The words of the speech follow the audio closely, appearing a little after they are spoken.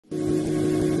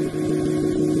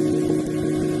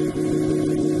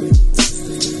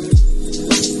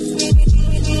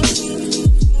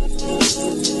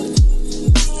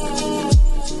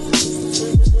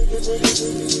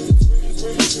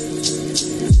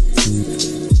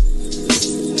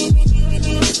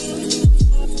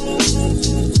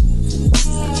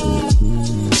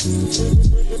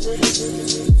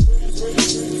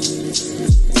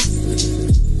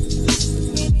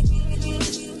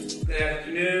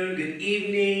afternoon, good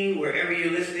evening, wherever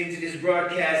you're listening to this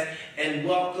broadcast, and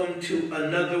welcome to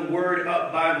another Word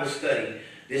Up Bible Study.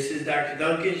 This is Dr.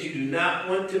 Dunkins. You do not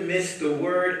want to miss the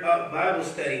Word Up Bible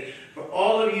Study. For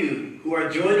all of you who are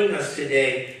joining us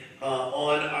today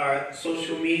on our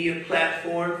social media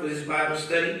platform for this Bible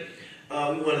study, we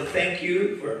want to thank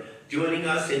you for joining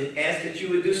us and ask that you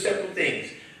would do several things.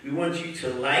 We want you to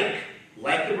like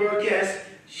the broadcast,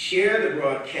 share the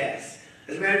broadcast.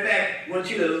 As a matter of fact, we want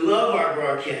you to love our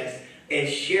broadcast and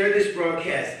share this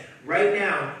broadcast. Right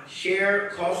now, share,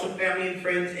 call some family and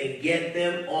friends, and get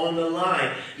them on the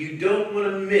line. You don't want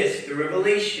to miss the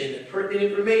revelation, the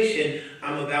pertinent information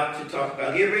I'm about to talk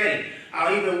about. Get ready.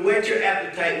 I'll even whet your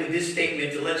appetite with this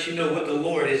statement to let you know what the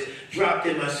Lord has dropped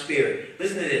in my spirit.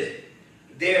 Listen to this.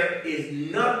 There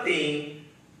is nothing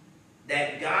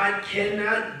that God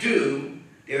cannot do.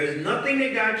 There is nothing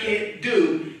that God can't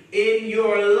do in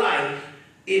your life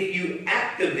if you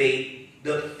activate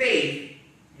the faith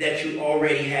that you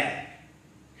already have.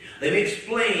 Let me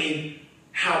explain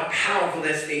how powerful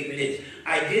that statement is.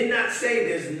 I did not say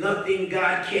there's nothing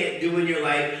God can't do in your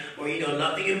life, or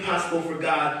nothing impossible for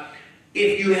God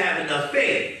if you have enough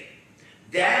faith.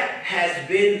 That has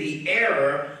been the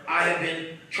error I have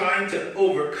been trying to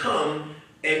overcome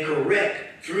and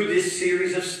correct through this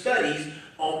series of studies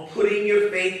on putting your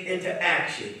faith into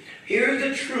action. Here's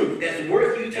the truth that's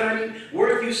worth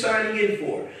you signing in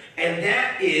for. And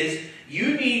that is,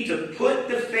 you need to put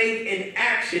the faith in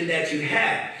action that you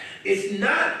have. It's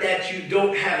not that you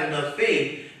don't have enough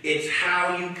faith. It's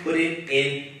how you put it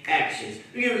in actions.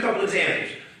 Let me give you a couple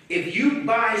examples. If you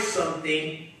buy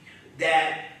something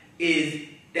that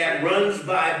runs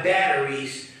by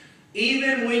batteries,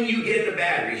 even when you get the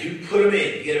batteries, you put them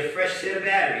in. You get a fresh set of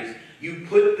batteries. You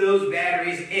put those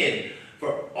batteries in.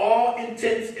 For all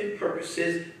intents and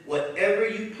purposes, whatever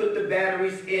you put the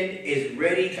batteries in is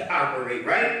ready to operate,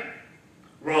 right?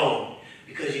 Wrong.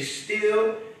 Because you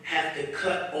still have to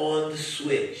cut on the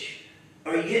switch.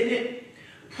 Are you getting it?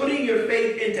 Putting your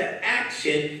faith into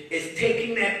action is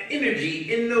taking that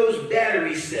energy in those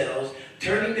battery cells,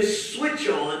 turning the switch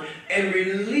on, and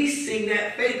releasing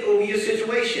that faith over your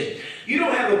situation. You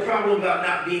don't have a problem about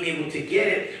not being able to get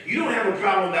it. You don't have a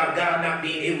problem about God not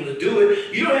being able to do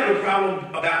it. You don't have a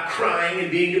problem about crying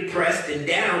and being depressed and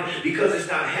down because it's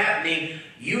not happening.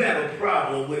 You have a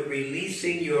problem with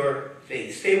releasing your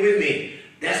faith. Stay with me.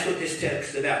 That's what this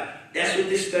text is about. That's what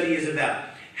this study is about.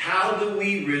 How do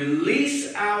we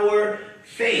release our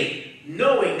faith,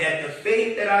 knowing that the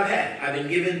faith that I've been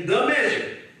given the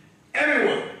measure.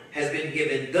 Everyone has been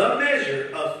given the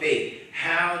measure of faith.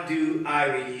 How do I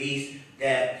release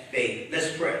that faith?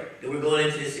 Let's pray that we're going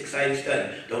into this exciting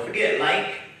study. Don't forget,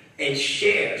 like and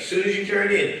share as soon as you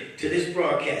turn in to this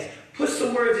broadcast. Put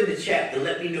some words in the chat to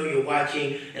let me know you're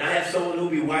watching. And I have someone who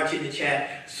will be watching the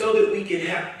chat so that we can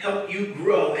help you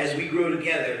grow as we grow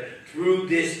together through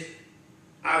this,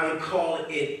 I would call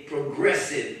it,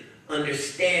 progressive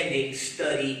understanding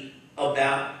study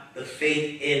about the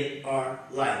faith in our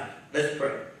life. Let's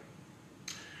pray.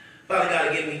 Father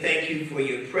God, again, we thank you for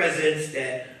your presence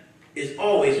that is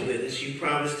always with us. You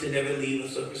promised to never leave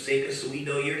us or forsake us, so we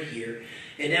know you're here.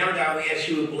 And now, God, we ask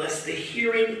you to bless the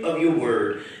hearing of your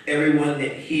word. Everyone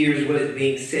that hears what is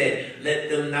being said, let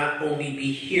them not only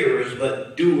be hearers,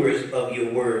 but doers of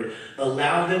your word.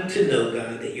 Allow them to know,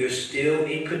 God, that you're still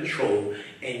in control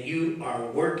and you are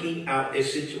working out their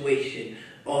situation.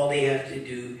 All they have to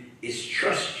do is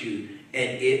trust you,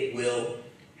 and it will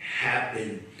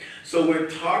happen. So we're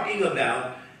talking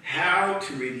about how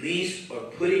to release or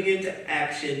putting into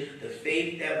action the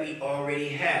faith that we already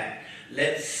have.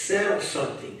 Let's settle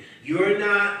something. You're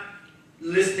not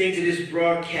listening to this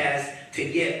broadcast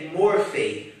to get more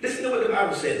faith. Listen to what the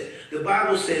Bible says. The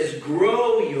Bible says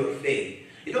grow your faith.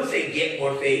 It don't say get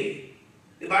more faith.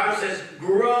 The Bible says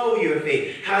grow your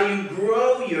faith. How you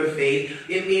grow your faith,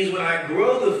 it means when I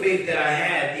grow the faith that I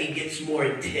have, it gets more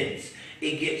intense.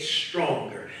 It gets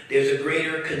stronger. There's a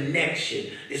greater connection.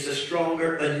 It's a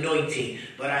stronger anointing.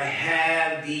 But I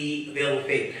have the available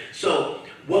faith. So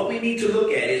what we need to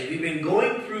look at is we've been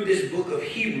going through this book of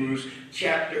Hebrews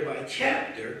chapter by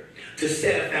chapter to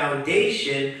set a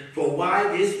foundation for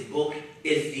why this book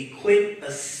is the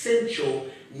quintessential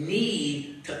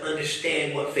need to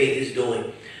understand what faith is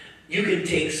doing. You can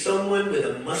take someone with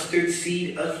a mustard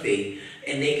seed of faith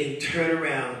and they can turn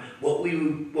around what we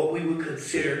would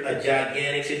consider a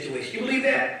gigantic situation. You believe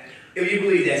that? If you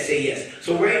believe that, say yes.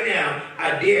 So right now,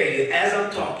 I dare you, as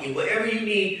I'm talking, whatever you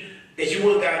need that you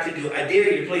want God to do, I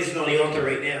dare you to place it on the altar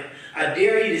right now. I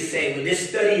dare you to say, when this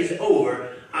study is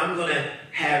over, I'm going to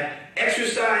have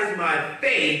exercised my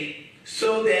faith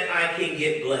so that I can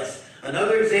get blessed.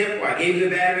 Another example, I gave you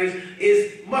the batteries,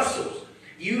 is muscles.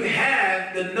 You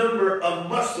have the number of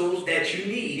muscles that you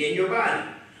need in your body,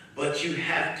 but you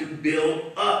have to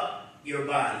build up your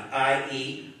body,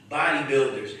 i.e.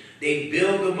 bodybuilders. They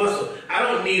build the muscle. I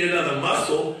don't need another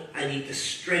muscle. I need to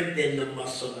strengthen the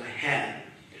muscle I have.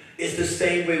 It's the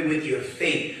same way with your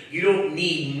faith. You don't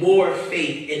need more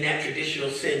faith in that traditional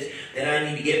sense that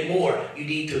I need to get more. You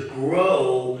need to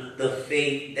grow the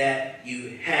faith that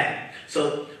you have.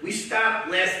 So we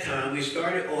stopped last time. We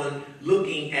started on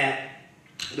looking at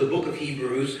the book of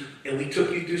Hebrews, and we took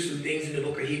you through some things in the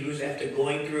book of Hebrews after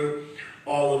going through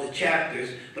all of the chapters.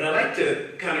 But I'd like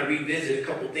to kind of revisit a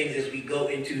couple things as we go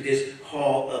into this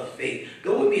hall of faith.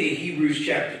 Go with me to Hebrews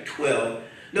chapter 12.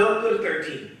 No, go to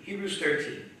 13. Hebrews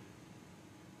 13.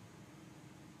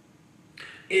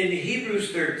 In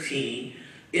Hebrews 13,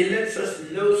 it lets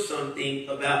us know something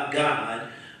about God,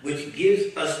 which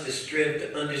gives us the strength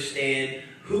to understand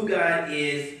who God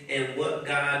is and what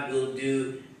God will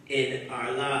do in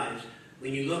our lives.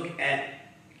 When you look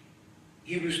at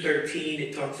Hebrews 13,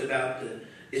 it talks about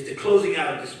it's the closing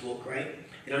out of this book, right?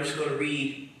 And I'm just going to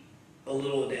read a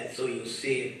little of that so you'll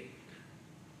see it,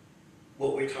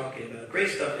 what we're talking about. Great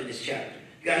stuff in this chapter.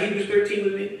 You got Hebrews 13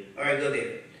 with me? All right, go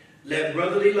there. Let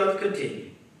brotherly love continue.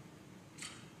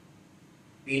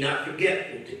 Be not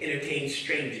forgetful to entertain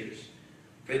strangers,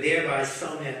 for thereby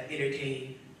some have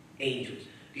entertained angels.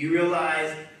 Do you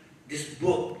realize this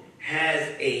book has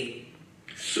a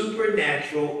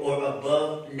supernatural or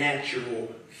above natural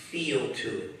feel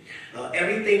to it?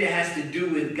 Everything that has to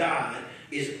do with God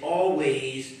is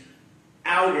always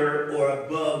outer or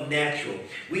above natural.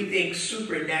 We think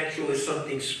supernatural is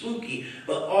something spooky,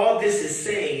 but all this is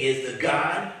saying is the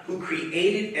God who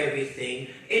created everything,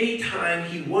 anytime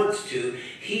he wants to,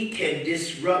 he can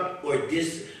disrupt or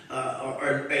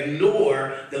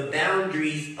ignore the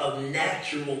boundaries of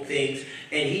natural things,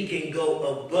 and he can go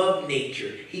above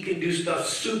nature. He can do stuff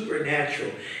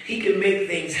supernatural. He can make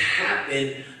things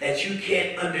happen that you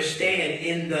can't understand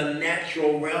in the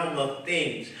natural realm of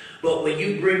things. But when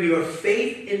you bring your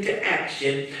faith into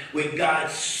action with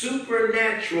God's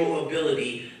supernatural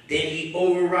ability, then he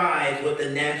overrides what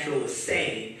the natural is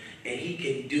saying, and he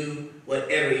can do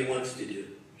whatever he wants to do.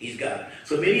 He's God.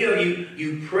 So many of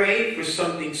you pray for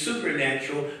something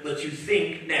supernatural, but you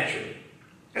think naturally.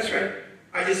 That's right.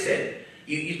 I just said it.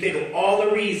 You think of all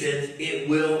the reasons it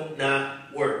will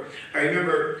not work. I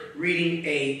remember reading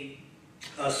a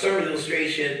sermon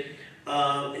illustration,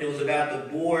 and it was about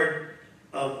the board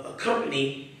of a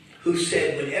company who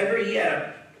said whenever he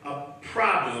had a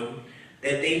problem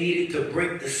that they needed to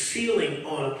break the ceiling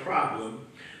on a problem,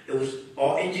 it was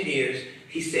all engineers.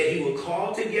 He said he would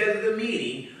call together the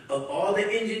meeting of all the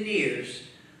engineers,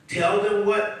 tell them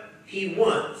what he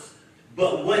wants,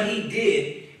 but what he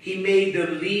did, he made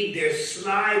them leave their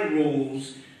slide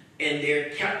rules and their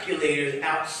calculators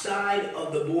outside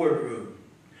of the boardroom.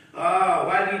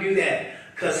 Why did he do that?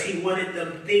 Because he wanted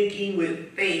them thinking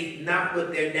with faith, not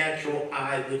what their natural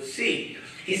eye would see.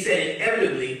 He said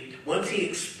inevitably, once he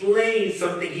explained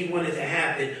something he wanted to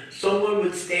happen, someone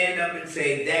would stand up and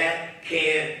say, that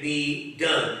can't be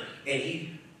done. And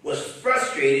he was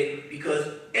frustrated because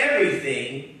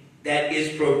everything that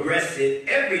is progressive,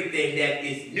 everything that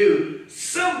is new,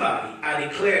 somebody, I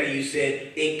declare to you,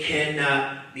 said it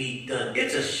cannot be done.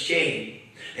 It's a shame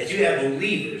that you have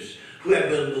believers who have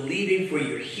been believing for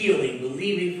your healing,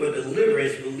 believing for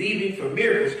deliverance, believing for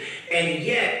miracles, and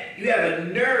yet you have a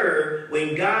nerve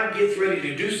when God gets ready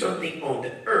to do something on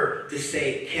the earth to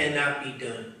say it cannot be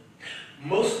done.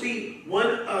 Mostly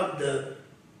one of the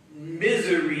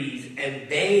miseries and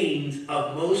banes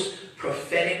of most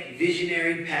prophetic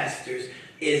visionary pastors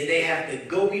is they have to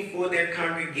go before their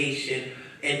congregation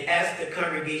and ask the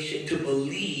congregation to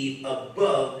believe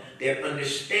above their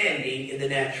understanding in the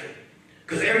natural.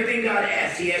 Because everything God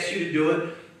asks, he asks you to do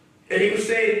it. And he was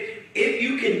saying, if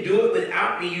you can do it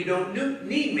without me, you don't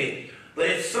need me. But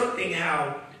it's something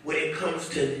how when it comes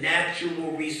to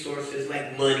natural resources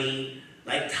like money,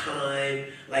 like time,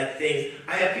 like things,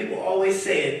 I have people always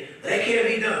saying, that can't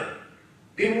be done.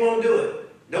 People won't do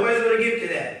it. Nobody's going to give to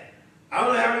that. I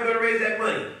don't know how we're going to raise that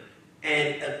money.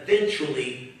 And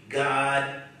eventually,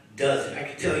 God does it. I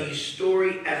can tell you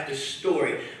story after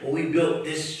story. When we built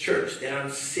this church that I'm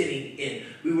sitting in,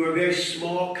 we were a very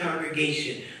small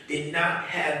congregation, did not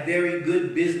have very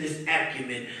good business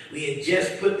acumen. We had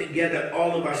just put together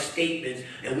all of our statements,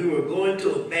 and we were going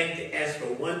to a bank to ask for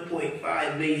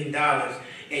 $1.5 million.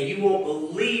 And you won't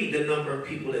believe the number of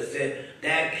people that said,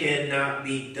 that cannot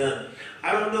be done.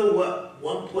 I don't know what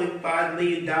 $1.5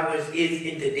 million is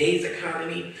in today's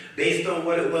economy based on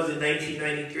what it was in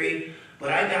 1993.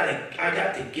 But I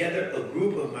got together a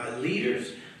group of my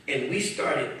leaders, and we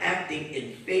started acting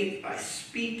in faith by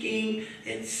speaking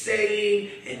and saying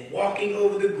and walking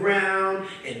over the ground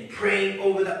and praying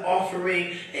over the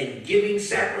offering and giving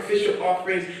sacrificial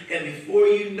offerings. And before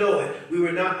you know it, we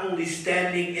were not only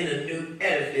standing in a new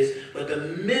edifice, but the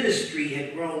ministry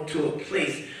had grown to a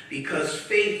place because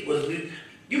faith was...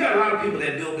 You got a lot of people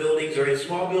that build buildings or in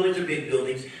small buildings or big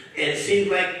buildings, and it seems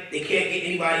like they can't get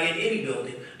anybody in any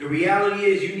building. The reality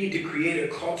is you need to create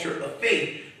a culture of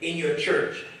faith in your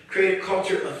church. Create a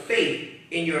culture of faith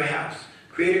in your house.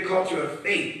 Create a culture of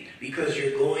faith because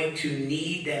you're going to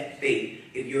need that faith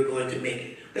if you're going to make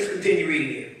it. Let's continue reading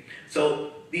here.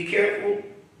 So be careful.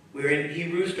 We're in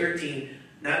Hebrews 13.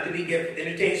 Not to be careful.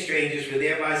 Entertain strangers, for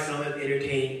thereby some have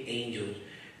entertained angels.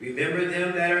 Remember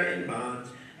them that are in bonds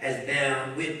as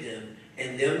bound with them,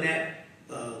 and them that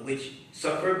which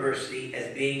suffer adversity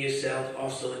as being yourselves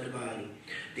also in the body.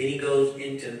 Then he goes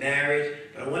into marriage.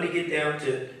 But I want to get down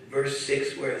to verse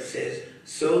 6 where it says,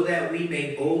 so that we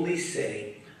may boldly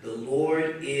say, the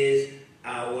Lord is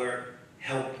our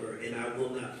helper, and I will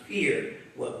not fear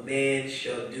what man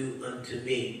shall do unto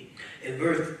me. And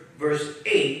verse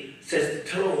 8 sets the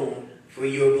tone for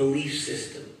your belief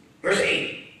system. Verse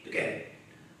 8, okay.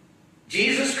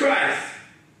 Jesus Christ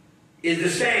is the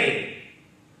same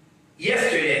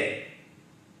yesterday,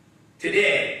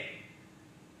 today,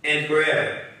 and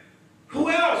forever. Who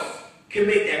else can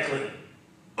make that claim?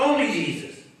 Only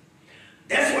Jesus.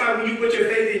 That's why when you put your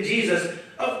faith in Jesus,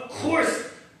 of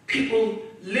course, people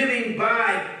living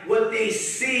by what they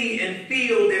see and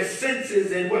feel, their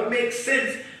senses and what makes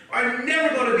sense, are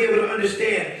never going to be able to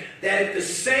understand that if the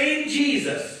same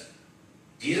Jesus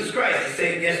Christ, the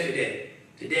same yesterday,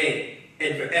 today,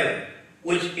 and forever,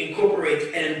 which incorporates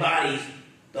and embodies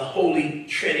the Holy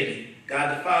Trinity,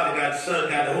 God the Father, God the Son,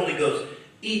 God the Holy Ghost,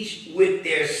 each with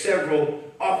their several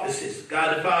offices.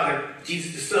 God the Father,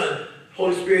 Jesus the Son,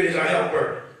 Holy Spirit is our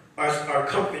helper, our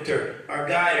comforter, our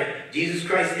guider. Jesus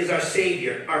Christ is our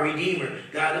Savior, our Redeemer.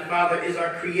 God the Father is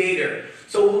our Creator.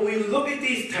 So when we look at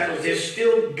these titles, they're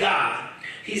still God.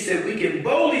 He said we can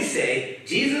boldly say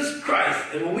Jesus Christ.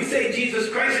 And when we say Jesus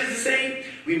Christ is the same,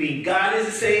 we mean God is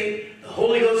the same, the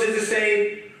Holy Ghost is the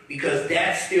same, because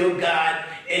that's still God.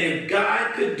 And if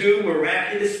God could do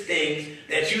miraculous things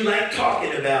that you like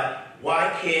talking about,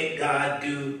 why can't God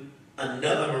do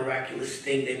another miraculous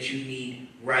thing that you need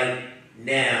right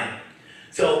now?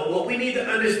 So what we need to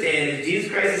understand is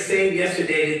Jesus Christ is the same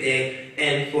yesterday, today,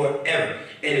 and forever.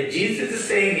 And if Jesus is the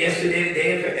same yesterday,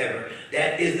 today, and forever,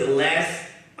 that is the last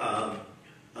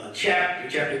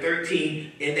chapter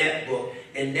 13 in that book.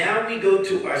 And now we go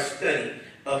to our study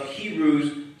of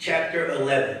Hebrews chapter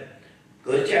 11.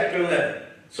 Go to chapter 11.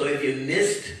 So if you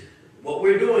missed what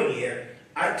we're doing here,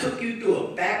 I took you through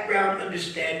a background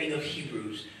understanding of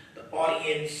Hebrews, the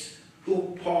audience,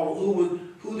 who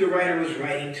the writer was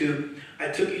writing to. I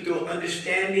took you through an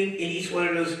understanding in each one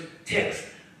of those texts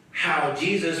how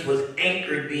Jesus was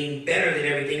anchored being better than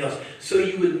everything else. So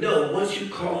you would know once you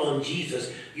call on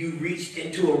Jesus, you reached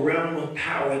into a realm of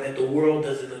power that the world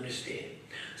doesn't understand.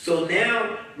 So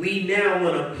now we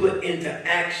want to put into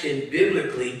action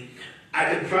biblically.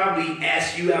 I could probably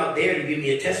ask you out there to give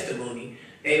me a testimony.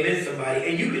 Amen, somebody.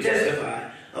 And you could testify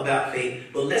about faith.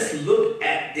 But let's look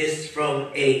at this from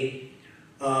a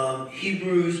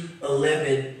Hebrews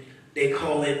 11. They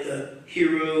call it the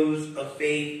Heroes of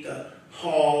Faith, the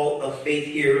Hall of Faith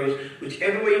Heroes.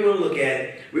 Whichever way you want to look at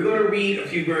it. We're going to read a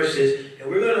few verses. And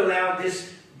we're going to allow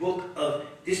this book of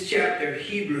this chapter of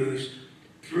Hebrews,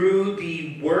 through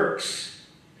the works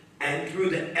and through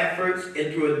the efforts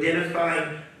and through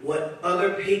identifying what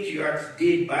other patriarchs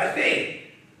did by faith.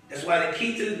 That's why the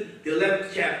key to the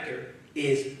 11th chapter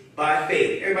is by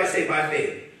faith. Everybody say by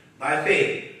faith. By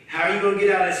faith. How are you going to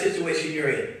get out of that situation you're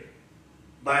in?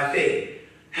 By faith.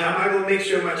 How am I going to make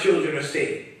sure my children are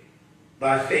safe?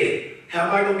 By faith. How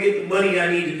am I going to get the money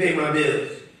I need to pay my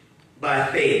bills? By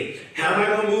faith. How am I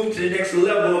going to move to the next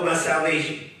level of my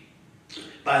salvation?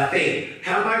 By faith.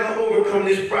 How am I going to overcome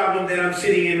this problem that I'm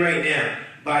sitting in right now?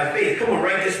 By faith. Come on,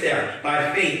 write this down.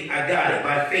 By faith, I got it.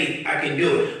 By faith, I can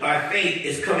do it. By faith,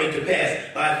 it's coming to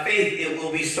pass. By faith, it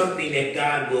will be something that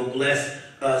God will bless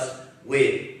us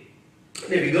with.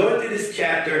 And if you go into this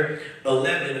chapter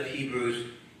 11 of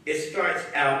Hebrews, it starts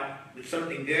out with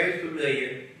something very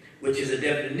familiar, which is a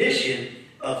definition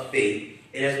of faith.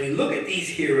 And as we look at these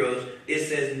heroes, it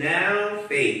says, now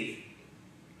faith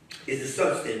is the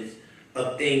substance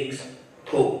of things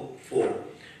hoped for.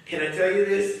 Can I tell you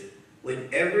this?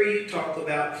 Whenever you talk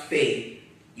about faith,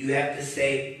 you have to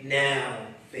say now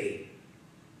faith.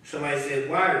 Somebody said,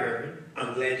 why, Reverend?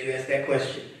 I'm glad you asked that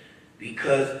question.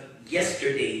 Because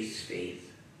yesterday's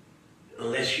faith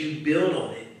unless you build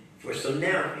on it for some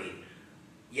now faith.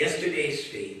 Yesterday's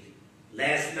faith,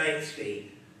 last night's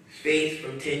faith, faith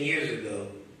from 10 years ago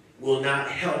will not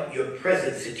help your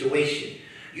present situation.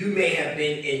 You may have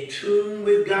been in tune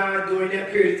with God during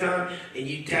that period of time and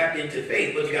you tapped into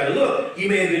faith, but you got to look. You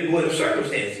may have been void of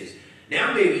circumstances.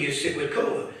 Now maybe you're sick with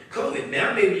COVID.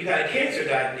 Now maybe you got a cancer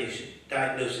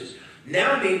diagnosis.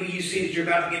 Now maybe you see that you're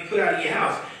about to get put out of your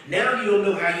house. Now you don't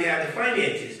know how you have the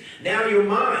finances. Now your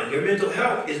mind, your mental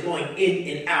health is going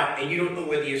in and out, and you don't know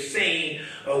whether you're sane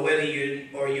or whether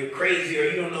you're crazy, or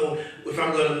you don't know if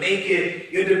I'm going to make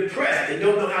it. You're depressed and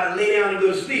don't know how to lay down and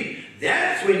go to sleep.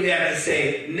 That's when you have to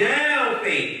say, now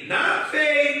faith. Not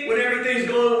faith when everything's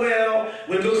going well,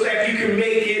 when it looks like you can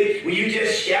make it, when you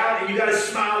just shout and you got a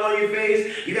smile on your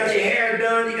face, you got your hair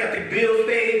done, you got the bills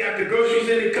paid, you got the groceries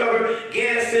in the cupboard,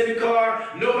 gas in the car,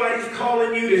 nobody's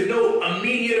calling you, there's no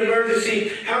immediate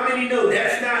emergency. How many know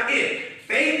that's not it?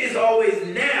 Faith is always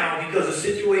now, because a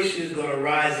situation is going to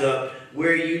rise up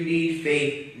where you need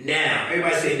faith now.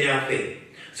 Everybody say now faith.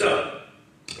 So,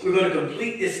 we're going to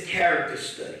complete this character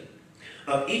study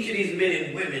of each of these men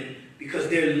and women, because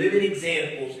they're living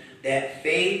examples that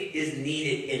faith is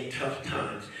needed in tough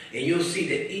times. And you'll see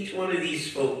that each one of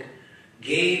these folk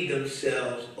gave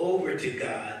themselves over to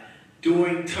God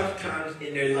during tough times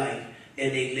in their life,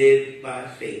 and they lived by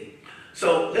faith.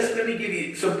 So let me give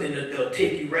you something that'll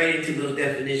take you right into those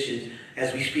definitions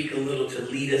as we speak a little to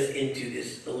lead us into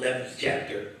this 11th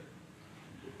chapter.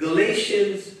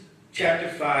 Galatians chapter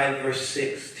 5 verse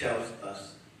 6 tells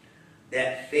us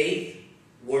that faith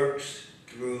works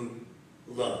through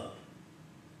love.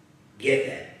 Get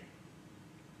that.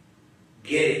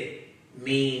 Get it.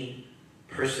 Mean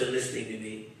person listening to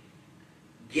me.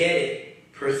 Get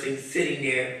it. Person sitting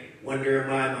there wondering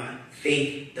why my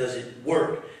faith doesn't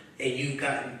work, and you've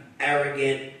gotten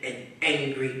arrogant and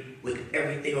angry with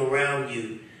everything around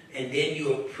you, and then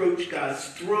you approach God's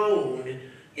throne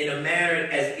in a manner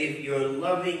as if you're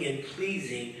loving and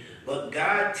pleasing. But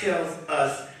God tells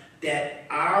us that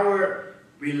our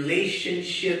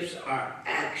relationships, our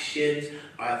actions,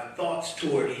 our thoughts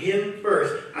toward Him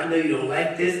first, I know you don't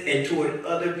like this, and toward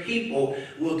other people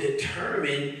will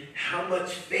determine how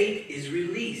much faith is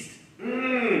released.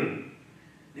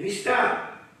 Let me stop.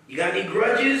 You got any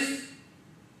grudges?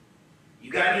 You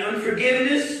got any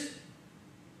unforgiveness?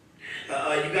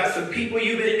 You got some people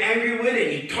you've been angry with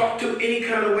and you talk to any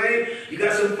kind of way? You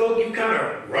got some folk you kind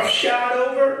of roughshod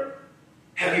over?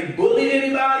 Have you bullied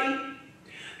anybody?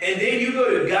 And then you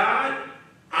go to God?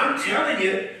 I'm telling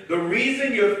you, the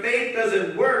reason your faith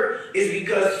doesn't work is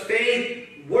because faith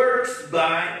works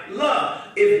by love.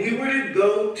 If we were to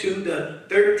go to the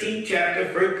 13th chapter,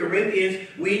 1 Corinthians,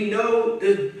 we know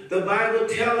the Bible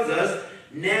tells us,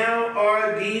 now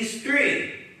are these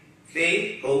three: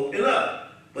 faith, hope, and love.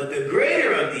 But the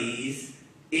greater of these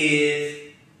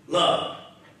is love.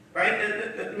 Right?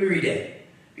 Let me read that.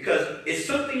 Because it's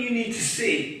something you need to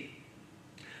see,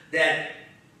 that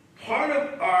part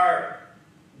of our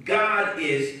God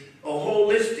is a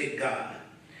holistic God.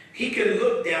 He can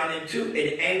look down into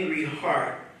an angry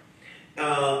heart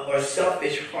or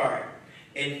selfish heart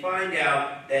and find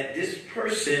out that this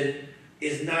person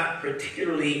is not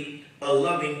particularly a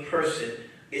loving person.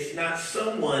 It's not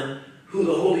someone who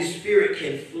the Holy Spirit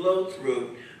can flow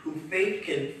through, who faith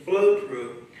can flow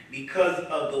through because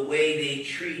of the way they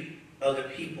treat other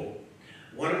people.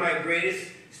 One of my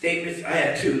greatest statements, I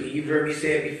have two, you've heard me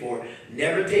say it before: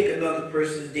 never take another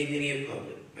person's dignity in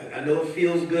public. I know it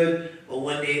feels good, but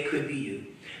one day it could be you.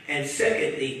 And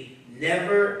secondly,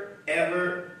 never,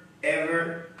 ever,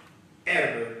 ever,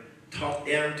 ever talk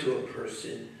down to a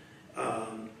person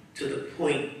to the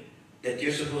point that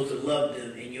you're supposed to love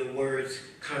them and your words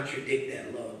contradict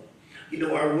that love. You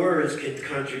know, our words can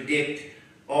contradict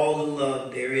all the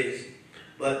love there is.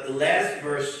 But the last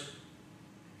verse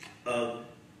of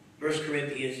 1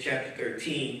 Corinthians chapter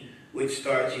 13, which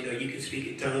starts, you can speak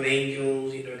in tongue of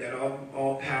angels, got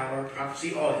all power,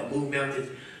 prophecy, all that, move mountains,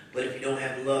 but if you don't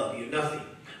have love, you're nothing.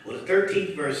 Well, the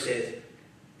 13th verse says,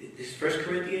 this is 1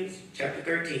 Corinthians chapter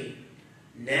 13,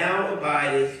 now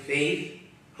abideth faith,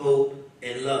 hope,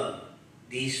 and love,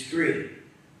 these three,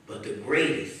 but the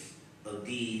greatest of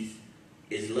these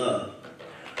is love.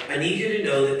 I need you to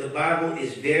know that the Bible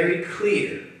is very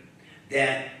clear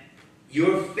that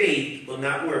your faith will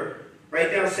not work.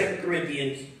 Write down 2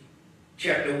 Corinthians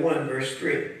chapter 1, verse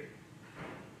 3.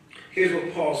 Here's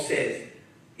what Paul says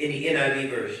in the NIV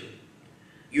version.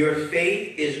 Your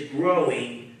faith is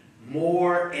growing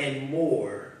more and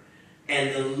more,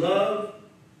 and the love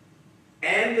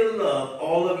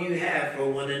all of you have for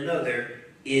one another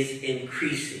is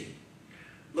increasing.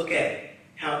 Look at it,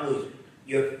 how it moves.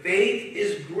 Your faith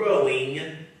is growing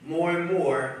more and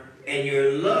more, and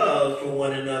your love for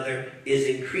one another is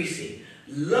increasing.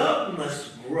 Love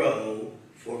must grow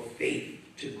for faith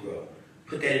to grow.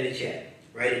 Put that in the chat.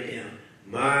 Write it down.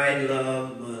 My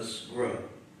love must grow.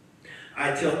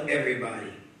 I tell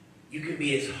everybody, you can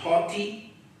be as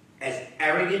haughty, as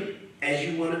arrogant as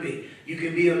you want to be. You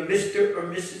can be a Mr. or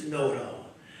Mrs. Know-it-all.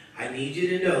 I need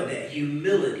you to know that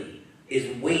humility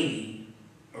is waiting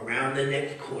around the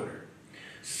next corner.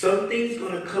 Something's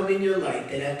going to come in your life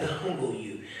that has to humble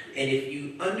you. And if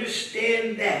you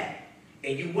understand that,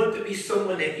 and you want to be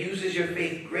someone that uses your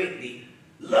faith greatly,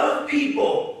 love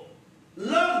people.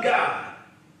 Love God.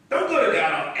 Don't go to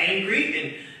God all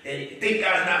angry and think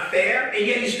God's not fair, and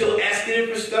yet you're still asking him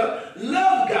for stuff.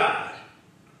 Love God.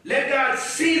 Let God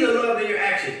see the love in your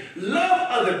actions. Love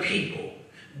other people.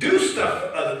 Do stuff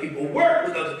for other people. Work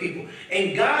with other people.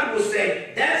 And God will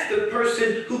say, that's the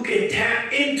person who can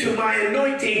tap into my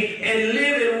anointing and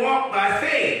live and walk by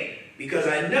faith. Because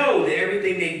I know that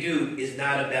everything they do is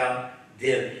not about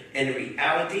them. And the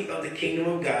reality of the kingdom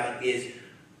of God is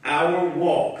our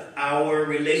walk, our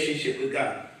relationship with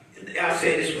God. I'll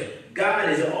say it this way. God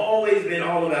has always been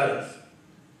all about us.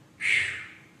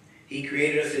 He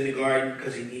created us in the garden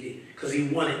because he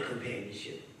wanted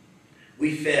companionship.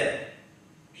 We fell.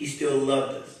 He still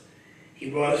loved us. He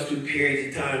brought us through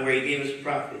periods of time where he gave us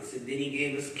prophets, and then he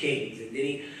gave us kings, and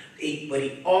then but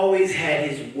he always had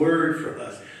his word for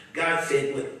us. God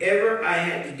said, whatever I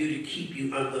had to do to keep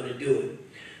you, I'm going to do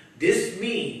it. This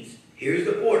means, here's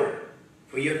the order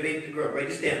for your faith to grow. Write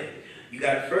this down. You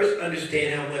got to first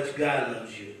understand how much God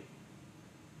loves you.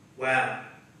 Wow.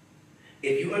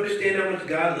 If you understand how much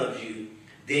God loves you,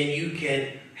 then you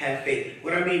can have faith.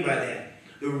 What I mean by that,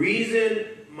 the reason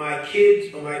my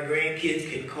kids or my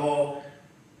grandkids can call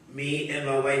me and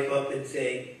my wife up and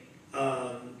say,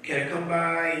 can I come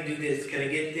by and do this? Can I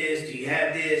get this? Do you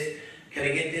have this? Can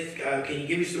I get this? Can you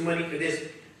give me some money for this?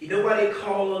 You know why they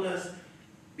call on us?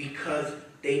 Because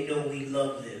they know we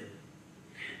love them.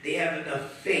 They have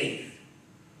enough faith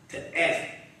to ask.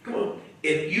 Come on.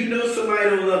 If you know somebody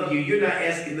don't love you, you're not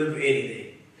asking them for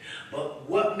anything. But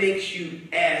what makes you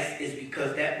ask is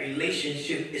because that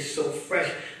relationship is so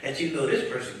fresh that you know this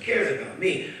person cares about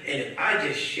me. And if I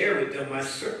just share with them my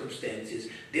circumstances,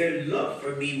 their love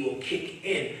for me will kick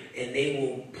in and they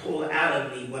will pull out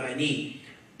of me what I need.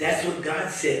 That's what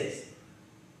God says.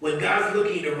 When God's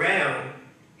looking around,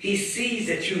 he sees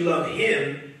that you love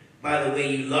him by the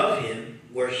way you love him.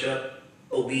 Worship,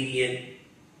 obedient,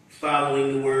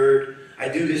 following the word. I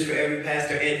do this for every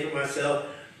pastor and for myself.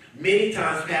 Many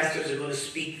times pastors are going to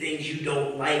speak things you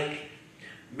don't like.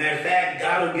 Matter of fact,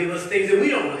 God will give us things that we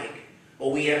don't like. But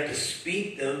we have to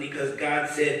speak them because God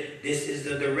said this is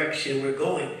the direction we're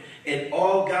going. And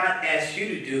all God asks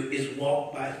you to do is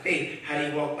walk by faith. How do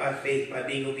you walk by faith? By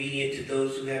being obedient to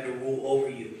those who have to rule over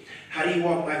you. How do you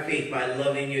walk by faith? By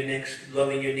loving your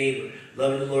loving your neighbor.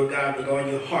 Loving the Lord God with all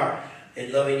your heart.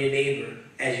 And loving your neighbor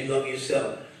as you love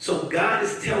yourself. So God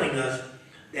is telling us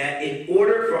that in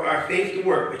order for our faith to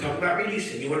work, we're talking about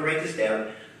releasing. You want to write this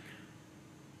down?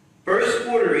 First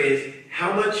order is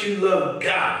how much you love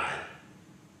God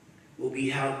will be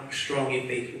how strong your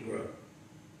faith will grow.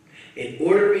 In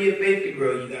order for your faith to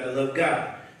grow, you got to love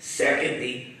God.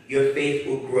 Secondly, your faith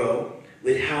will grow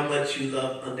with how much you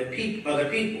love other people.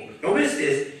 Don't miss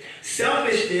this.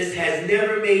 Selfishness has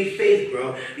never made faith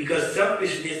grow because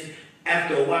selfishness,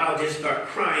 after a while, just start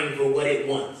crying for what it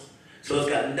wants. So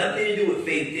it's got nothing to do with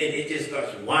faith then. It just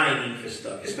starts whining for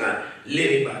stuff. It's not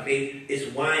living by faith.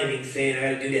 It's whining, saying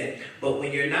I got to do that. But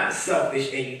when you're not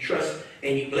selfish and you trust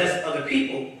and you bless other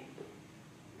people,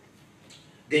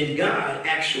 then God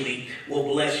actually will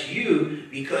bless you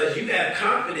because you have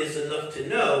confidence enough to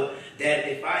know that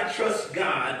if I trust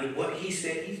God with what he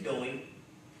said he's doing,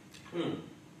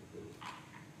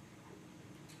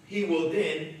 he will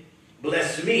then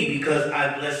bless me because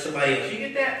I bless somebody else. You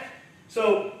get that?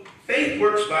 So faith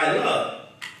works by love.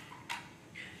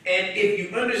 And if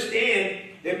you understand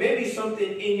there may be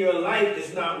something in your life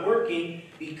that's not working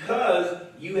because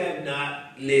you have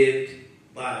not lived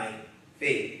by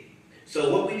faith.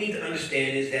 So what we need to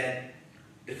understand is that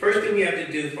the first thing we have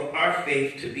to do for our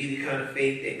faith to be the kind of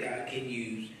faith that God can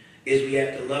use is we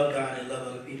have to love God and love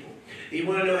other people. You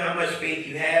want to know how much faith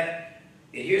you have?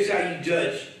 And here's how you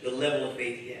judge the level of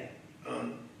faith you have.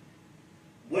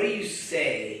 What do you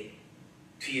say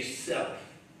to yourself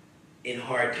in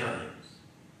hard times?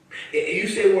 You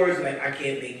say words like, I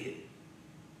can't make it,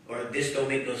 or this don't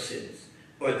make no sense,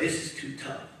 or this is too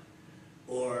tough,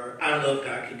 or I don't know if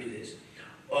God can do this.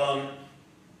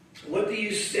 What do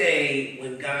you say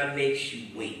when God makes you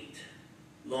wait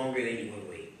longer than you want to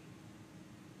wait?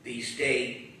 Do you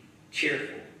stay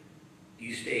cheerful? Do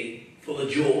you stay full of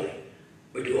joy?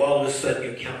 Or do all of a sudden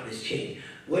your countenance change?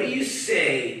 What do you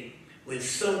say when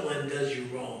someone does you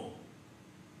wrong?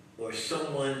 Or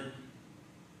someone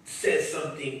says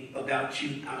something about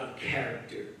you out of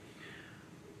character?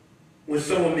 When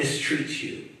someone mistreats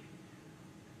you?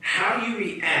 How you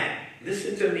react,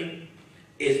 listen to me,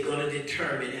 is going to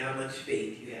determine how much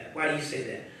faith you have. Why do you say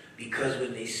that? Because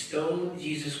when they stoned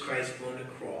Jesus Christ on the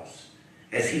cross,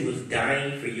 as he was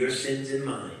dying for your sins and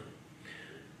mine,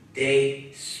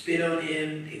 they spit on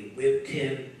him, they whipped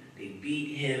him, they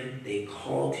beat him, they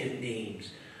called him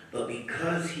names. But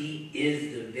because he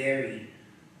is the very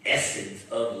essence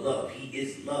of love, he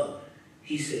is love,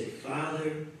 he said,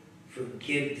 Father,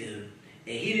 forgive them.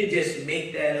 And he didn't just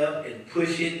make that up and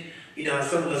push it. You know how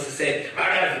some of us have said,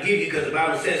 I got to forgive you because the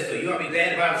Bible says so. You ought to be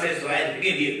glad the Bible says so. I had to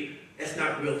forgive you. That's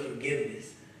not real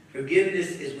forgiveness.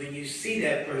 Forgiveness is when you see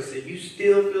that person, you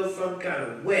still feel some kind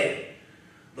of way,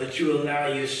 but you allow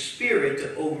your spirit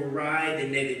to override the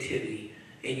negativity,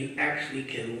 and you actually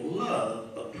can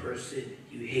love a person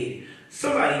you hate.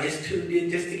 Somebody just tuned in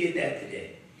just to get that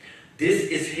today. This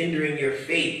is hindering your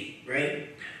faith, right?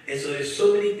 And so there's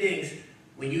so many things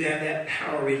when you have that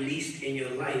power released in your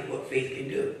life, what faith can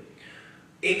do.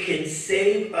 It can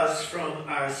save us from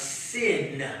our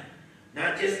sin,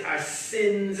 not just our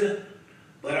sins,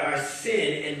 but our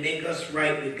sin, and make us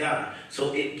right with God.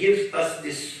 So it gives us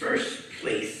this first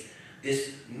place,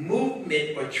 this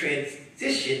movement or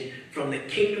transition from the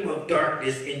kingdom of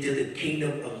darkness into the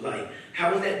kingdom of light.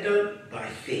 How is that done? By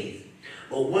faith.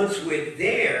 But once we're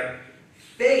there,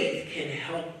 faith can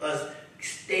help us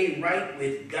stay right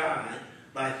with God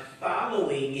by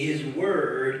following his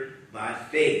word by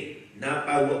faith, not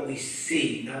by what we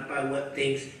see, not by what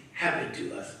things happen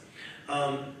to us.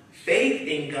 Faith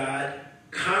in God,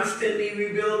 constantly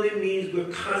rebuilding, means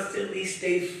we're constantly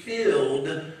stay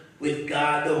filled with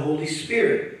God the Holy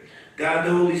Spirit. God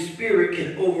the Holy Spirit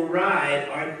can override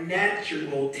our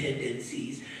natural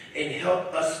tendencies and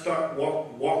help us start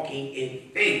walking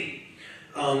in faith.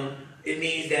 It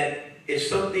means that if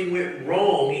something went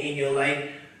wrong in your life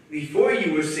before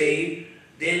you were saved,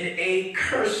 then a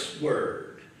curse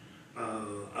word,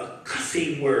 a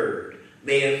cussing word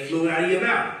may have flew out of your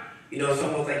mouth. You know, it's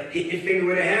almost like hitting your finger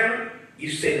with a hammer.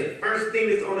 You say the first thing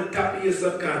that's on the top of your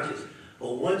subconscious.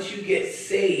 But once you get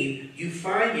saved, you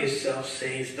find yourself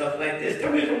saying stuff like this.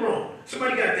 Tell me if I'm wrong.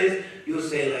 Somebody got this. You'll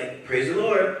say like, praise the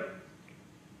Lord.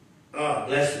 Oh,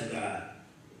 bless him, God.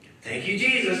 Thank you,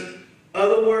 Jesus.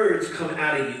 Other words come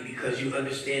out of you because you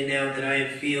understand now that I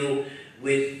am filled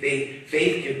with faith.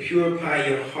 Faith can purify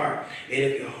your heart. And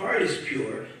if your heart is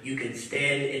pure, you can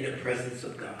stand in the presence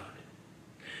of God.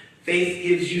 Faith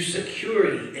gives you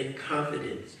security and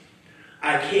confidence.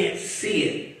 I can't see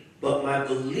it, but my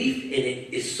belief in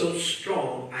it is so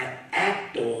strong, I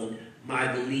act on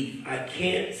my belief. I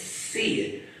can't see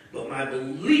it, but my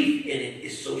belief in it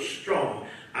is so strong,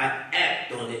 I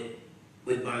act on it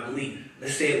with my belief.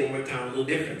 Let's say it one more time a little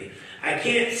differently. I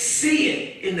can't see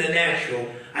it in the natural.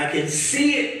 I can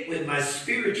see it with my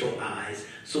spiritual eyes,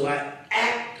 so I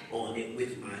act on it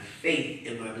with my faith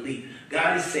and my belief.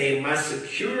 God is saying my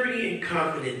security and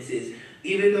confidence is,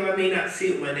 even though I may not see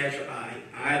it with my natural eye,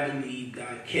 I believe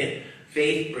God can.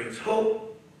 Faith brings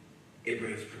hope. It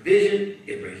brings provision.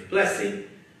 It brings blessing.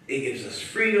 It gives us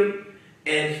freedom.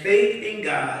 And faith in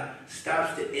God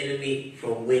stops the enemy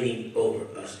from winning over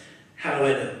us. How do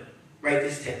I know? Write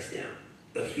this text down.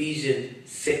 Ephesians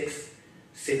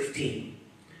 6:16.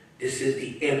 This is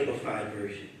the Amplified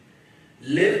Version.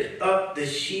 Lift up the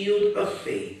shield of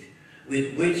faith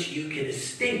with which you can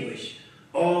extinguish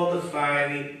all the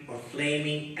fiery or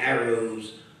flaming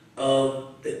arrows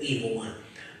of the evil one.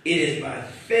 It is by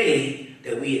faith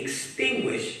that we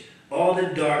extinguish all the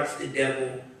darts the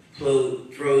devil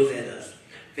throws at us.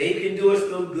 Faith can do us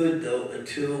no good, though,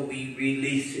 until we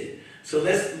release it. So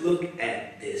let's look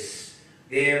at this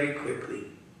very quickly.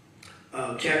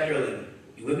 Chapter 11.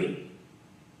 You with me?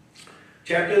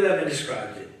 Chapter 11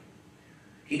 describes it.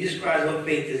 He describes what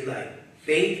faith is like.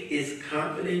 Faith is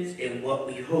confidence in what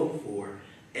we hope for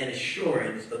and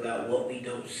assurance about what we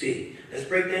don't see. Let's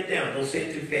break that down. Don't say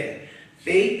it too fast.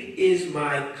 Faith is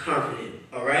my confidence.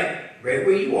 All right? Right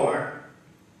where you are,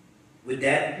 with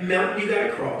that mountain you got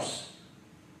to cross,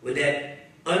 with that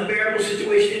unbearable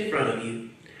situation in front of you,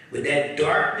 with that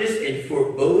darkness and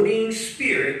foreboding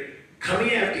spirit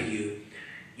coming after you,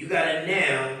 you got to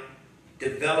now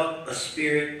develop a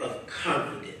spirit of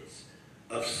confidence,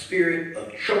 a spirit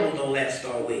of trouble don't last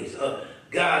always, of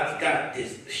God's got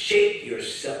this. Shake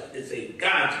yourself and say,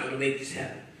 God's going to make this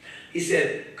happen. He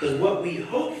said, because what we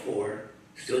hope for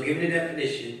Still giving the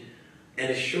definition.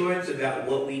 An assurance about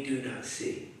what we do not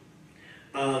see.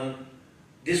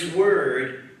 This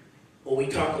word, when we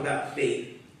talk about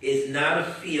faith, is not a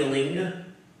feeling.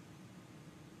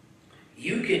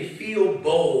 You can feel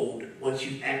bold once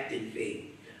you act in faith.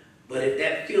 But if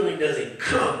that feeling doesn't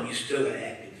come, you still got to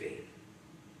act in faith.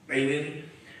 Are you with me?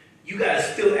 You got to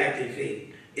still act in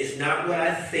faith. It's not what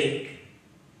I think.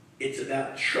 It's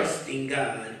about trusting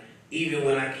God even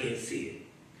when I can't see it.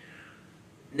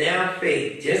 Now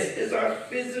faith, just as our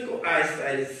physical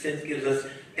eyesight in a sense gives us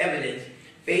evidence,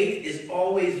 faith is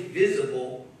always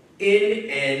visible in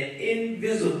an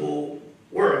invisible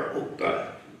world. Oh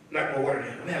God, knock my water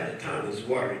down. I'm having a time with this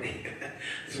water today.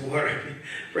 This water,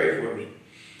 pray for me.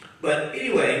 But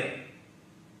anyway,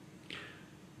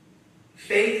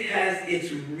 faith has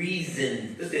its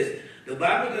reasons. This is, the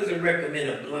Bible doesn't recommend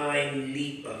a blind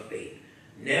leap of faith.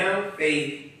 Now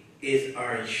faith is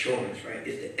our insurance, right?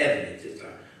 It's the evidence, it's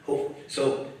our hope.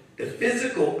 So the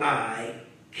physical eye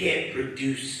can't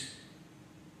produce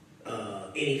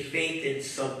any faith in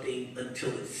something until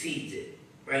it sees it,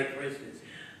 right? For instance,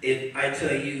 if I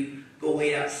tell you, go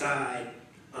wait outside,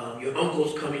 your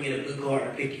uncle's coming in a blue car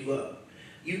to pick you up.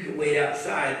 You can wait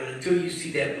outside, but until you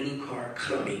see that blue car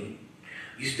coming,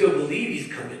 you still believe he's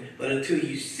coming, but until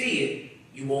you see it,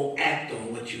 you won't act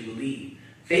on what you believe.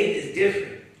 Faith is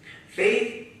different.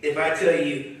 Faith, if I tell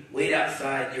you, wait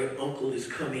outside, your uncle is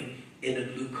coming in a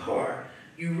blue car,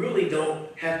 you really don't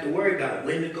have to worry about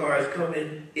when the car is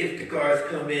coming, if the car is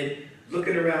coming,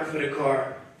 looking around for the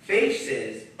car. Faith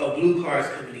says, a blue car is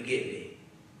coming to get me.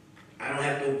 I don't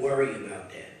have to worry about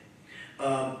that.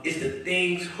 It's the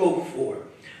things hoped for.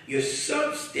 Your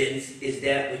substance is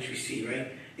that which you see,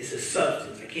 right? It's a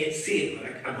substance. I can't see it,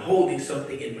 but I'm holding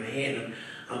something in my hand.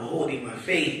 I'm holding my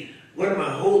faith. What am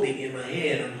I holding in my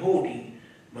hand? I'm holding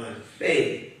my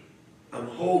faith. I'm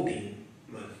holding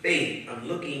my faith. I'm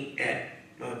looking at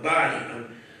my body.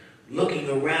 I'm looking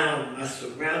around my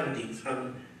surroundings.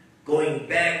 I'm going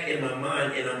back in my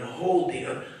mind and I'm holding.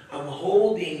 I'm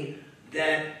holding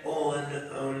that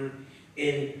on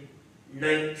in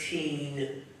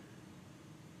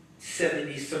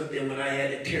 1970 something when I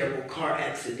had a terrible car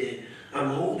accident.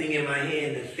 I'm holding in my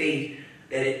hand the faith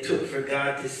that it took for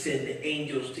God to send the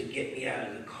angels to get me out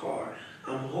of the car.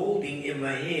 I'm holding in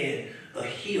my hand a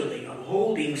healing. I'm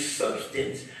holding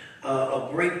substance, a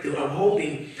breakthrough. I'm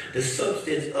holding the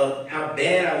substance of how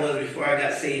bad I was before I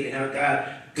got saved and how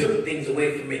God took things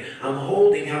away from me. I'm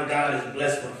holding how God has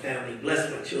blessed my family,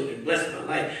 blessed my children, blessed my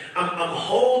life. I'm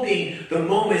holding the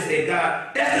moments that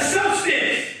God, that's the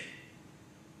substance.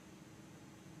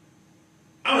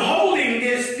 I'm holding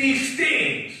these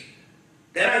things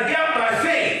that I got by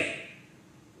faith.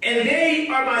 And they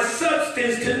are my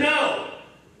substance to know.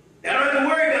 I don't have to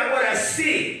worry about what I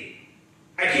see.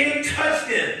 I can't touch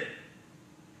them.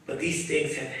 But these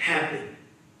things have happened.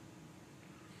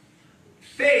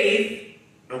 Faith,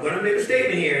 I'm going to make a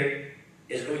statement here.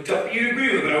 It's going to be tough for you to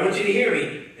agree with, but I want you to hear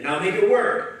me, and I'll make it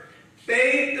work.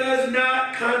 Faith does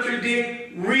not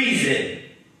contradict reason.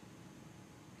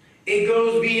 It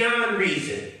goes beyond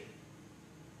reason.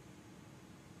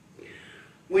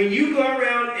 When you go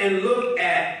around and look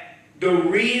at the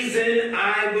reason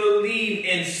I believe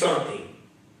in something,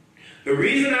 the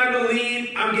reason I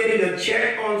believe I'm getting a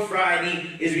check on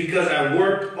Friday is because I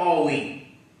worked all week.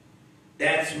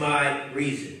 That's my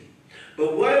reason.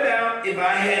 But what about if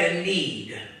I had a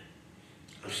need?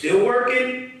 I'm still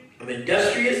working. I'm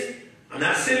industrious. I'm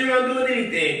not sitting around doing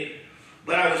anything.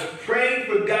 But I was praying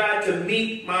for God to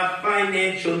meet my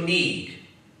financial need.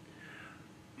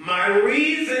 My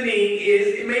reasoning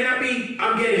is, it may not be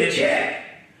I'm getting a check,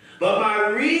 but my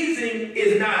reasoning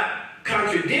is not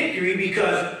contradictory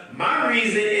because my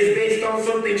reason is based on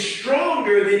something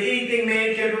stronger than anything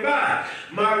man can provide.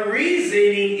 My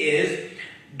reasoning is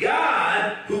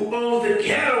God, who owns the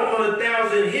cattle on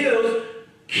 1,000 hills,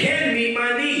 can meet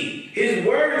my need. His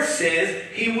word says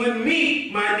he would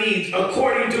meet my needs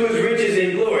according to his riches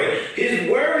and glory. His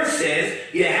word says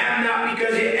you have not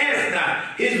because you ask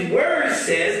not. His word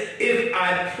says if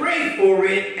I pray for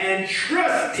it and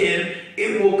trust him,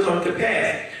 it will come to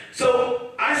pass.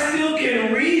 So I still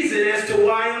can reason as to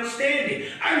why I'm standing.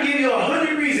 I can give you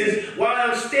 100 reasons why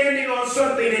I'm standing on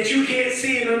something that you can't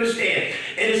see and understand.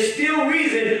 And it's still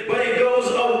reason, but it goes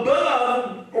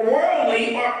above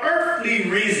worldly or earthly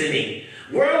reasoning.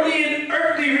 Worldly and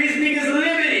earthly reasoning is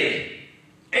limited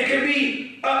and can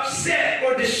be upset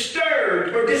or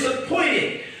disturbed or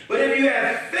disappointed. But if you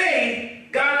have faith,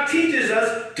 God teaches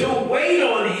us to wait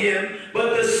on him,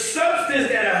 but the substance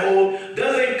that I hold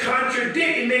doesn't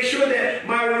contradict and make sure that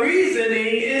my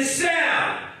reasoning is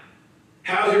sound.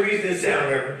 How's your reasoning sound,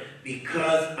 Reverend?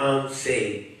 because I'm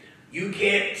saved. You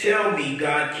can't tell me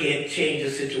God can't change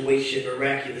a situation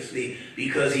miraculously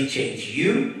because he changed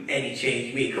you and he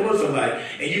changed me. Come on, somebody.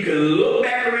 And you can look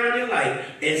back around your life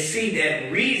and see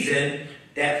that reason,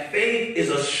 that faith is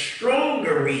a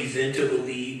stronger reason to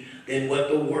believe than what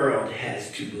the world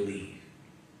has to believe.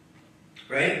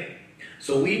 Right?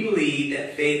 So we believe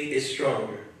that faith is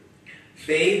stronger.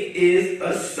 Faith is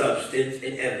a substance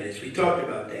and evidence. We talked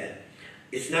about that.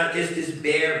 It's not just this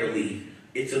bare belief.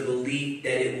 It's a belief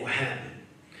that it will happen.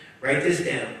 Write this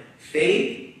down.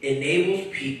 Faith enables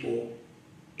people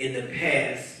in the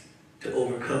past to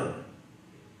overcome.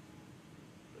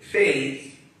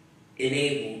 Faith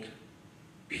enabled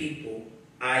people,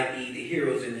 i.e. the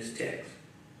heroes in this text,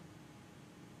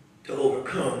 to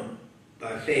overcome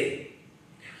by faith.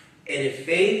 And if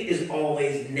faith is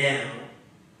always now,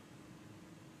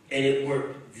 and it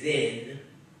worked then,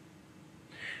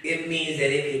 it means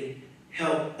that it can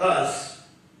help us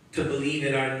to believe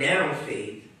in our now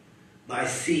faith by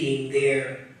seeing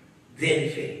their then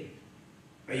faith.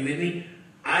 Are you with me?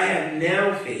 I have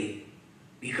now faith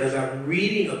because I'm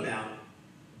reading about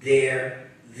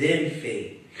their then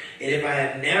faith. And if I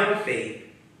have now faith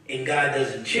and God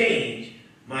doesn't change,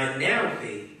 my now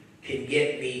faith can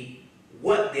get me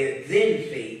what their then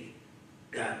faith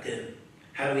got them.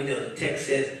 How do we know? The text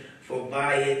says, for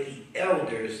by it the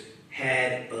elders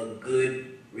had a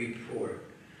good report.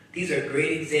 These are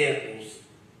great examples,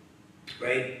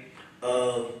 right,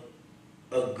 of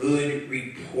a good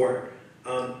report.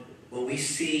 When we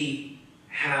see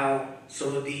how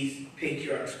some of these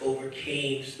patriarchs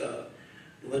overcame stuff,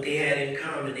 what they had in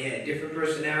common, they had different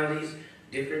personalities,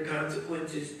 different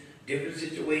consequences, different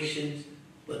situations,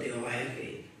 but they all had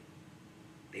faith.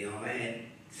 They all had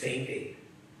the same faith.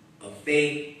 A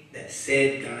faith that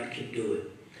said God can do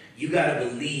it. You got to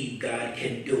believe God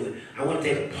can do it. I want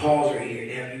to take a pause right here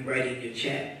and have you write in your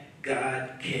chat,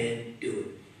 God can do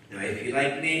it. Now, if you're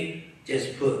like me,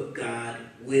 just put God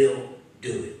will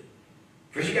do it.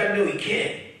 First, you got to know he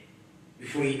can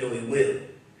before you know he will.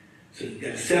 So you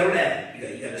got to settle that.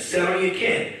 You got to settle you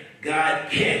can. God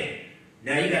can.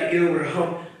 Now you got to get over a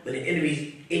hump when the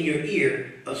enemy's in your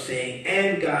ear of saying,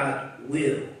 and God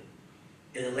will.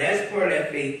 And the last part of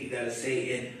that faith, you got to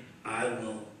say, and I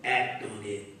will act on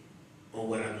it, on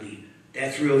what I believe.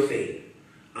 That's real faith.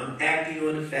 I'm acting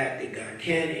on the fact that God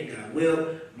can and God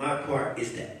will. My part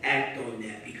is to act on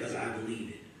that because I believe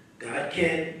it. God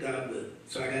can, God will.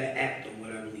 So I got to act on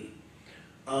what I believe.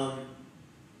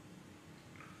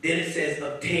 Then it says,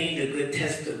 obtain a good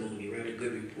testimony, right? A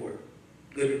good report.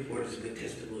 Good report is a good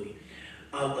testimony.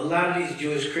 A lot of these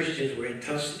Jewish Christians were in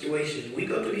tough situations. When we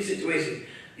go through these situations,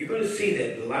 you're going to see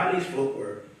that a lot of these folk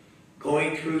were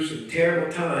going through some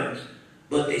terrible times,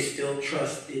 but they still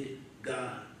trusted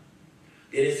God.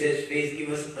 Then it says, faith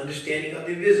gives us understanding of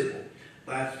the invisible.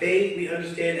 By faith, we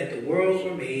understand that the worlds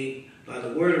were made by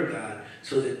the word of God,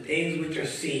 so that things which are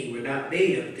seen were not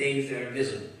made of things that are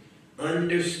visible.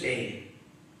 Understand.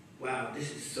 Wow,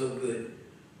 this is so good.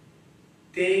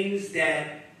 Things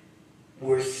that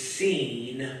were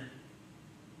seen.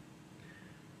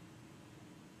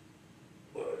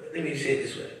 Let me say it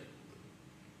this way.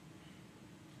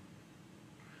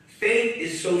 Faith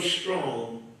is so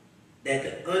strong that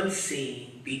the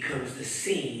unseen becomes the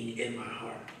seen in my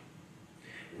heart.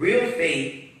 Real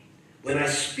faith, when I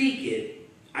speak it,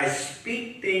 I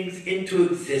speak things into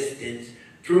existence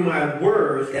through my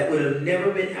words that would have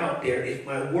never been out there if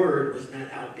my word was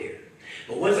not out there.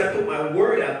 But once I put my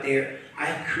word out there,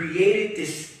 I've created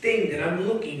this thing that I'm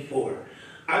looking for.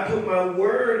 I put my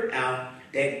word out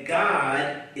that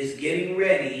God is getting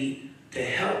ready to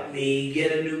help me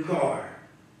get a new car.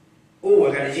 Oh,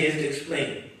 I got a chance to explain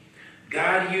it.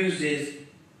 God uses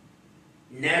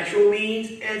natural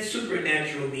means and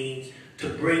supernatural means to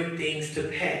bring things to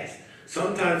pass.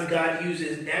 Sometimes God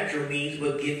uses natural means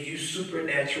but gives you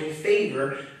supernatural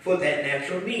favor for that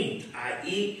natural means.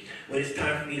 I.e., when it's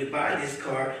time for me to buy this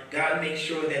car, God makes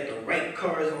sure that the right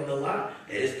car is on the lot,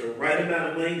 that it's the right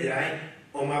amount of money that I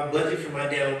on my budget for my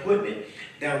down payment,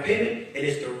 and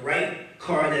it's the right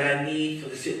car that I need for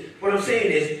the city. What I'm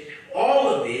saying is,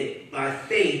 all of it, by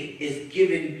faith, is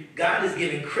given, God is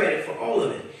giving credit for all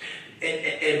of it.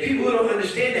 And people who don't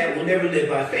understand that will never live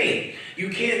by faith. You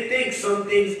can't think some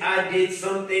things I did,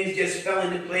 some things just fell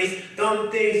into place, some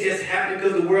things just happened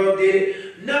because the world did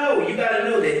it. No, you got to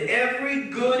know that every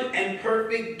good and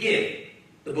perfect gift,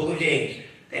 the book of James,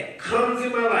 that comes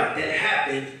in my life, that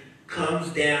happens, comes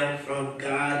down from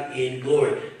God in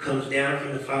glory, comes down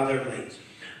from the Father of lights.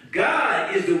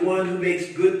 God is the one who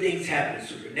makes good things happen,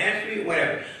 supernaturally,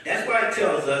 whatever. That's why it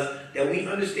tells us that we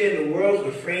understand the worlds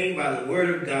were framed by the word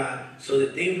of God, so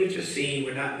that things which are seen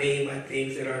were not made by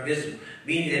things that are visible.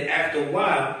 Meaning that after a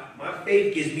while, my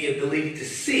faith gives me ability to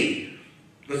see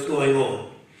what's going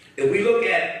on. If we look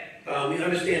at, we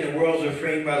understand the worlds are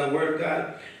framed by the word of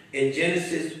God. In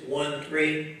Genesis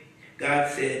 1:3, God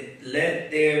said,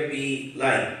 "Let there be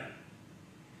light."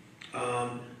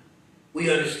 We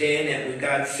understand that when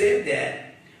God said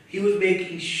that, he was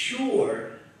making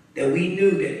sure that we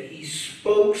knew that he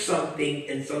spoke something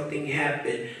and something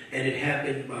happened, and it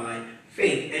happened by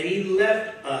faith. And he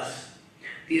left us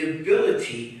the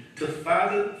ability to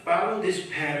follow this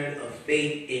pattern of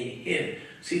faith in him.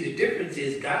 See, the difference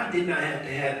is God did not have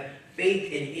to have faith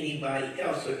in anybody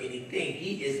else or anything.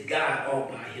 He is God all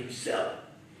by himself.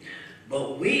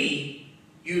 But we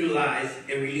utilize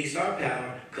and release our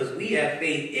power because we have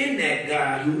faith in that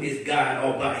God who is God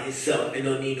all by himself and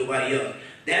don't need nobody else.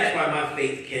 That's why my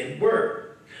faith can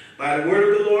work. By the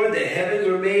word of the Lord, the heavens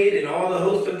were made and all the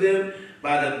hosts of them,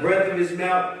 by the breath of his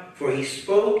mouth. For he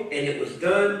spoke and it was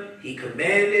done. He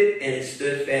commanded and it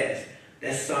stood fast.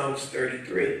 That's Psalms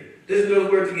 33. Listen to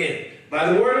those words again.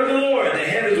 By the word of the Lord, the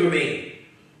heavens were made,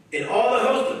 and all the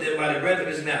hosts of them by the breath of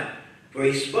his mouth. For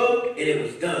he spoke and it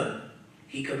was done.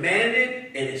 He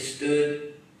commanded and it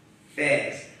stood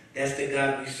fast. That's the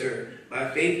God we serve. By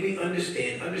faith we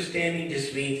understand. Understanding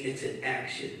just means it's an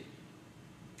action.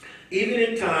 Even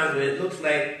in times when it looks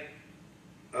like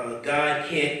God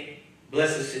can't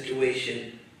bless a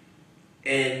situation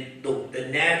and the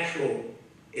natural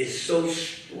is so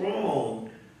strong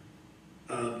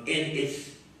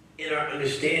in our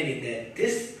understanding that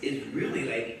this is really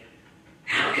like,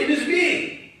 how can this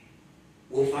be?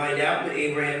 We'll find out with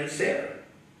Abraham and Sarah.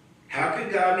 How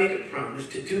could God make a promise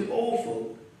to two old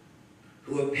folk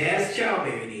who are past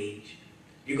childbearing age?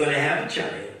 You're going to have a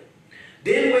child.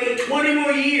 Then wait 20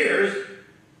 more years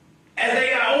as they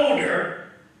got older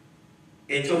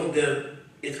and told them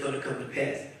it's going to come to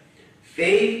pass.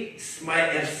 Faith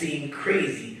might have seemed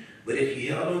crazy, but if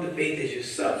you held on to faith as your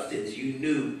substance, you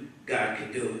knew God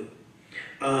could do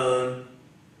it.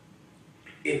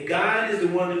 If God is the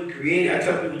one who created, I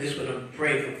tell people this when I'm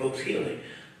praying for folks' healing.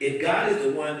 If God is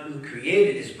the one who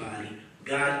created this body,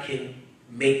 God can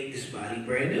make this body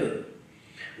brand new.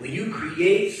 When you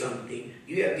create something,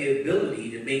 you have the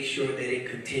ability to make sure that it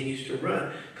continues to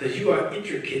run because you are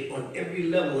intricate on every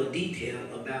level of detail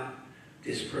about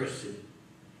this person.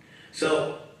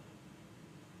 So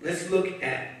let's look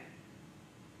at,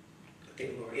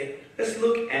 let's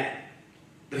look at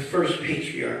the first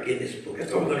patriarch in this book.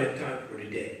 That's all we're going to have time for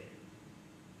today.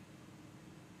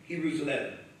 Hebrews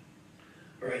 11.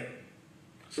 All right.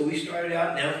 So we started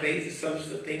out, now faith is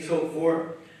substance of things hoped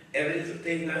for, evidence of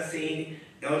things not seen,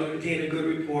 elders retain a good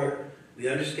report. We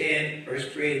understand, verse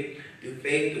 3, through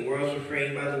faith the worlds were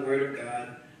framed by the word of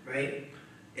God, right?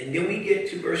 And then we get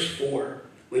to verse 4,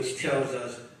 which tells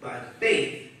us, by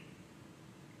faith,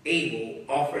 Abel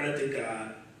offered unto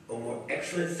God a more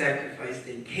excellent sacrifice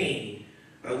than Cain,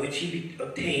 by which he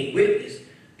obtained witness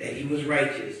that he was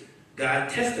righteous, God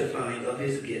testifying of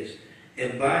his gifts,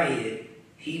 and by it,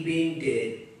 he being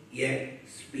dead, yet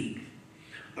speaks.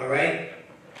 All right?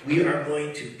 We are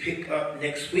going to pick up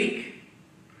next week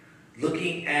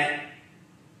looking at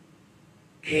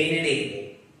Cain and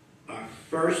Abel, our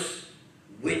first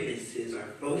witnesses, our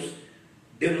first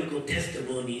biblical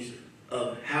testimonies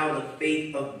of how the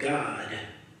faith of God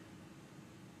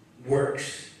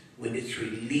works when it's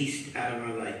released out of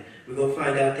our life. We're going to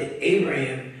find out that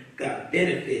Abraham got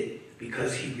benefit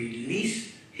because he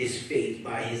released his faith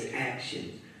by his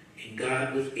actions, and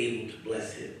God was able to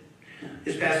bless him.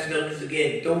 This is Pastor Dunkins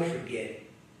again. Don't forget,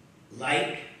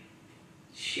 like,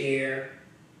 share,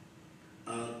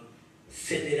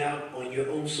 send it out on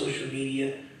your own social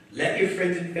media. Let your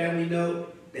friends and family know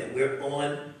that we're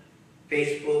on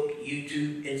Facebook,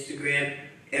 YouTube, Instagram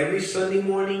every Sunday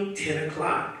morning, 10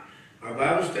 o'clock. Our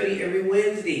Bible study every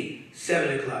Wednesday,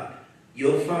 7 o'clock.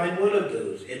 You'll find one of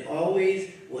those, and always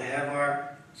we'll have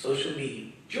our social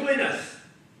media. Join us.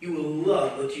 You will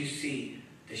love what you see,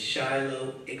 the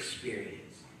Shiloh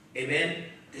experience. Amen.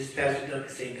 This is Pastor Duncan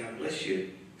saying God bless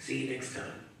you. See you next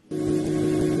time.